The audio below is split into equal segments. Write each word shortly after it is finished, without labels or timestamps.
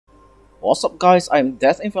What's up guys, I'm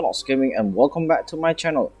DeatHInfernoXxGaming and welcome back to my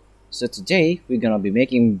channel. So today we're gonna be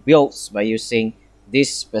making builds by using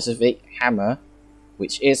this specific hammer,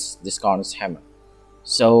 which is the Skarn's hammer.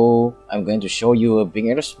 So I'm going to show you a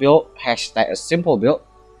beginner's build, hashtag a simple build,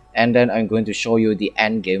 and then I'm going to show you the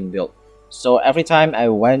end game build. So every time I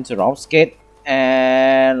went to round skate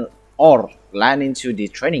and or land into the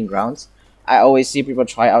training grounds, I always see people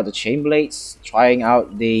try out the chain blades, trying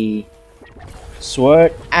out the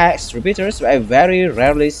sword, axe, repeaters, but I very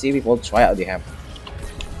rarely see people try out the hammer.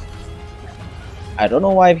 I don't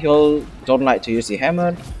know why people don't like to use the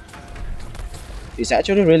hammer. It's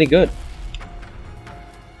actually really good.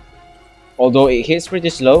 Although it hits pretty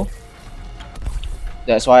slow.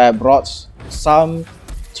 That's why I brought some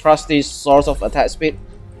trusty source of attack speed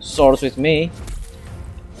swords with me.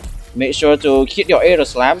 Make sure to hit your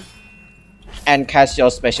Aetherslam and cast your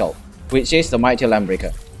special, which is the Mighty Lamb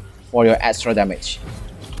Breaker, for your extra damage.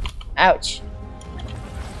 Ouch!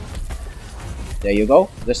 There you go,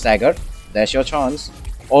 the stagger. There's your chance.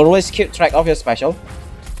 Always keep track of your special.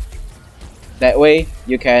 That way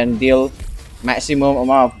you can deal maximum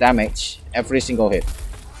amount of damage every single hit.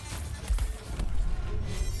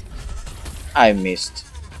 I missed.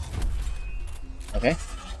 Okay.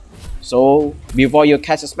 So before you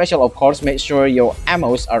catch a special, of course, make sure your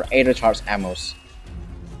ammos are Aethercharged ammos.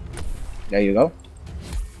 There you go.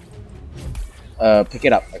 Pick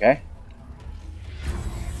it up, okay?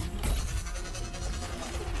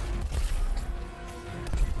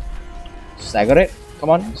 Stagger it. Come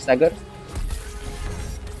on, stagger.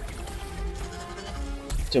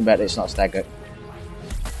 Too bad it's not staggered.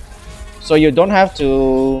 So you don't have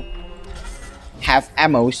to have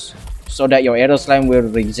ammos so that your Aetherslam will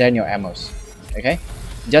regen your ammos. Okay?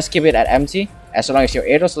 Just keep it at empty. As long as your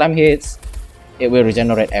Aetherslam hits, it will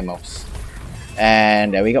regenerate ammos.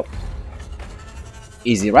 And there we go.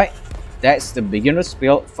 Easy, right? That's the beginner's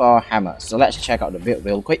build for hammer. So let's check out the build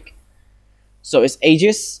real quick. So it's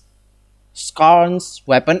Aegis, Skarn's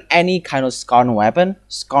weapon, any kind of Skarn weapon,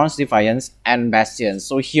 Skarn's Defiance, and Bastion.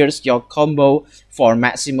 So here's your combo for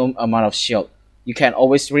maximum amount of shield. You can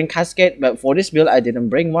always bring Cascade, but for this build I didn't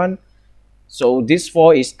bring one. So this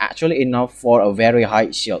 4 is actually enough for a very high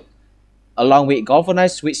shield. Along with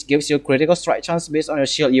Galvanize, which gives you critical strike chance based on your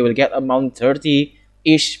shield, you will get around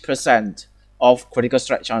 30-ish% of critical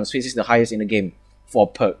strike chance, which is the highest in the game for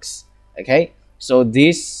perks. Okay, so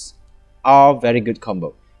these are very good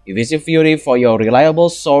combo. Evasive Fury for your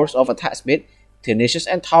reliable source of attack speed, Tenacious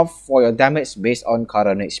and Tough for your damage based on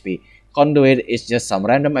current HP. Conduit is just some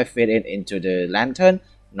random I fit it into the lantern.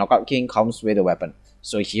 Knockout King comes with a weapon.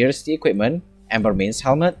 So here's the equipment: Ember Main's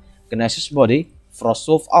helmet, Tenacious body,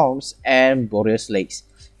 Frostwolf arms, and Boreas legs.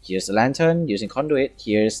 Here's the lantern using conduit.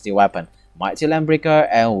 Here's the weapon: Mighty Lamb Breaker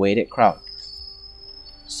and Weighted Crown.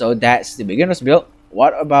 So that's the beginner's build.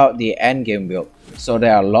 What about the end game build? So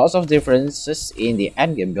there are lots of differences in the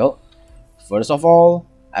end game build. First of all,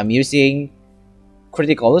 I'm using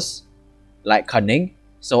criticals like Cunning.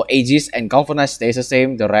 So Aegis and Galvanize stays the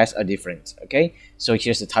same, the rest are different. Okay, so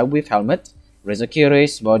here's the Tidewave helmet,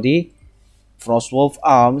 Razor's body, Frostwolf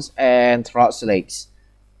arms, and Throt's legs.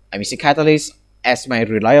 I'm using Catalyst as my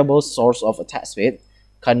reliable source of attack speed.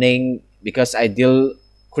 Cunning because I deal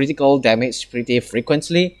critical damage pretty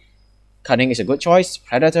frequently. Cunning is a good choice.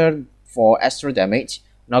 Predator for extra damage.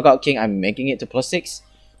 Knockout King, I'm making it to +6.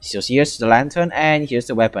 So here's the lantern and here's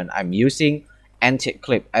the weapon. I'm using Antique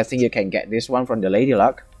Clip. I think you can get this one from the Lady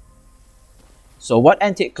Luck. So what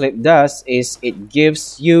Antique Clip does is it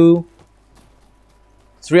gives you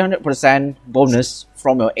 300% bonus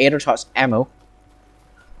from your Aethercharged ammo.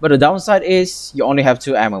 But the downside is you only have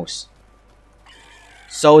 2 ammos.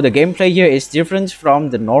 So the gameplay here is different from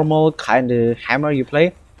the normal kind of hammer you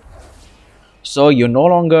play. So you no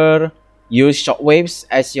longer use shockwaves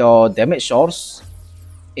as your damage source.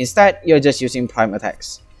 Instead, you're just using prime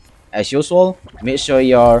attacks. As usual, make sure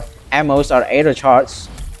your ammos are Aethercharged.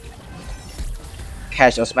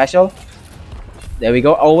 Catch your special. There we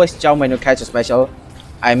go. Always jump when you catch a special.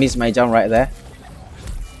 I missed my jump right there.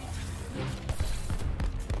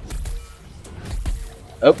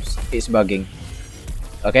 Oops, it's bugging.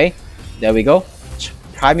 Okay, there we go.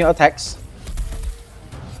 Prime your attacks.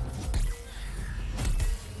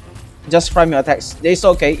 Just prime your attacks. It's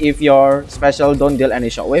okay if your special don't deal any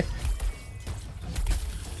shockwave.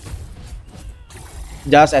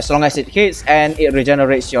 Just as long as it hits and it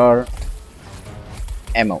regenerates your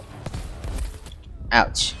ammo.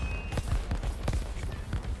 Ouch.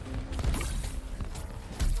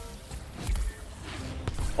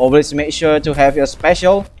 Always make sure to have your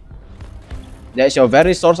special. That's your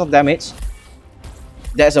very source of damage.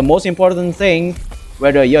 That's the most important thing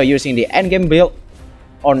whether you're using the endgame build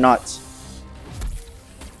or not.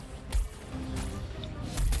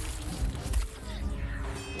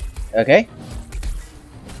 Okay,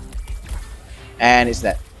 and it's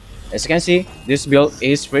that. As you can see, this build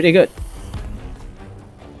is pretty good.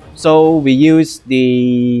 So we use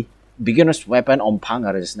the beginner's weapon on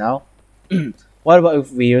Panger just now. What about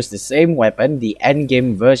if we use the same weapon, the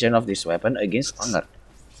endgame version of this weapon, against Panger?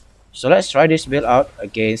 So let's try this build out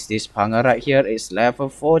against this Panger right here. It's level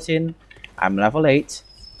 14. I'm level 8.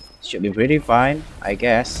 Should be pretty fine, I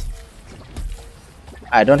guess.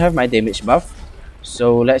 I don't have my damage buff,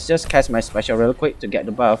 so let's just cast my special real quick to get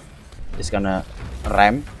the buff. It's gonna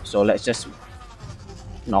ram, so let's just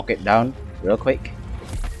knock it down real quick.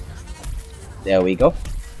 There we go.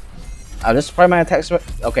 I'll just prime my attacks.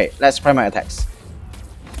 Okay, let's prime my attacks.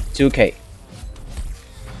 2k.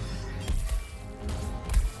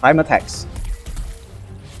 Prime attacks.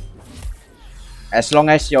 As long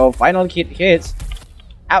as your final hit hits,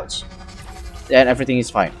 ouch, then everything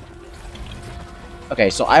is fine.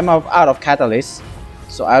 Okay, so I'm out of catalyst,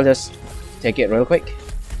 so I'll just take it real quick.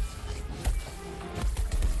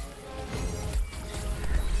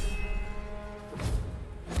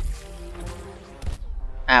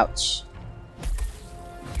 Ouch.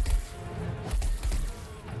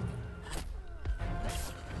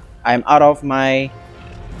 I'm out of my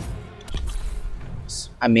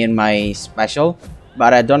special,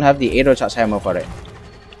 but I don't have the Aethercharged hammer for it.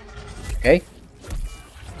 Okay,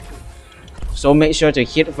 so make sure to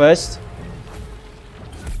hit first.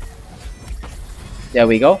 There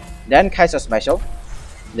we go. Then cast a special.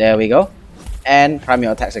 There we go. And prime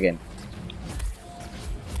your attacks again.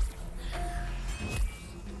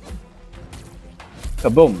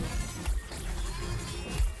 Kaboom.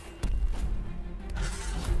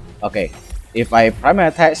 Okay, if I prime my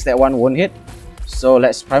attacks, that one won't hit. So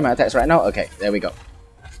let's prime my attacks right now. Okay, there we go.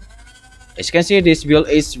 As you can see, this build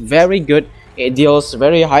is very good. It deals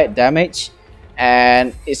very high damage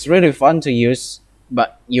and it's really fun to use,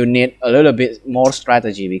 but you need a little bit more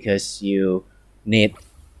strategy because you need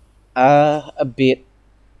a bit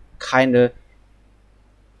kinda,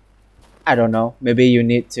 I don't know, maybe you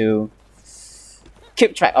need to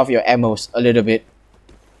keep track of your ammos a little bit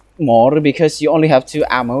more because you only have 2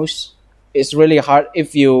 ammos. It's really hard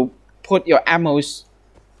if you put your ammos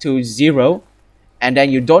to 0 and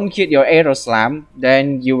then you don't hit your Aetherslam,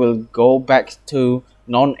 then you will go back to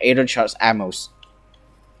non-Aethercharged ammos.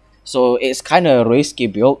 So it's kind of a risky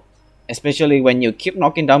build, especially when you keep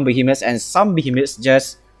knocking down behemoths and some behemoths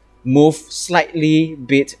just move slightly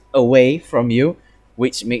bit away from you,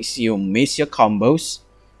 which makes you miss your combos.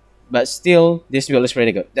 But still, this build is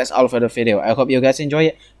pretty good. That's all for the video. I hope you guys enjoy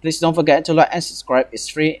it. Please don't forget to like and subscribe. It's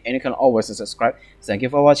free and you can always subscribe. Thank you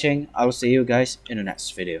for watching. I'll see you guys in the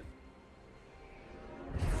next video.